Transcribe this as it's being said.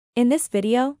In this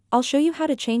video, I'll show you how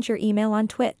to change your email on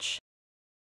Twitch.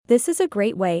 This is a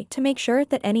great way to make sure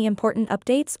that any important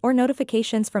updates or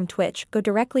notifications from Twitch go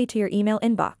directly to your email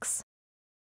inbox.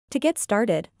 To get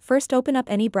started, first open up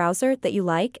any browser that you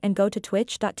like and go to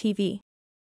twitch.tv.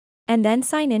 And then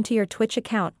sign into your Twitch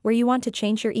account where you want to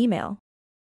change your email.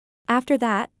 After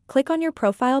that, click on your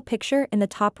profile picture in the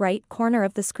top right corner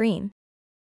of the screen.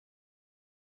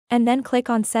 And then click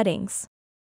on Settings.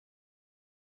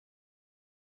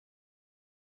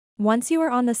 Once you are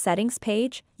on the settings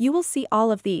page, you will see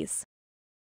all of these.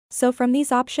 So from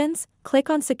these options, click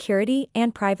on Security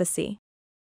and Privacy.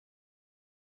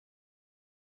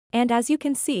 And as you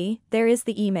can see, there is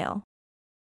the email.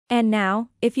 And now,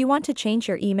 if you want to change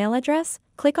your email address,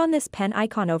 click on this pen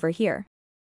icon over here.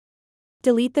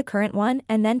 Delete the current one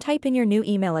and then type in your new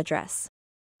email address.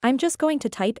 I'm just going to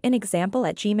type in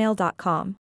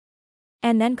example@gmail.com.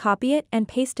 And then copy it and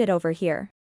paste it over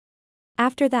here.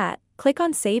 After that, click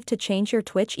on Save to change your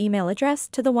Twitch email address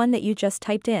to the one that you just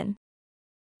typed in.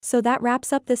 So that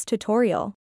wraps up this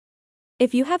tutorial.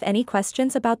 If you have any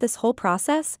questions about this whole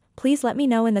process, please let me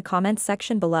know in the comments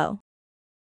section below.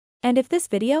 And if this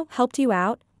video helped you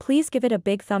out, please give it a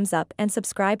big thumbs up and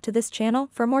subscribe to this channel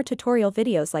for more tutorial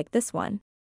videos like this one.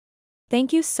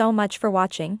 Thank you so much for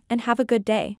watching and have a good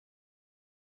day.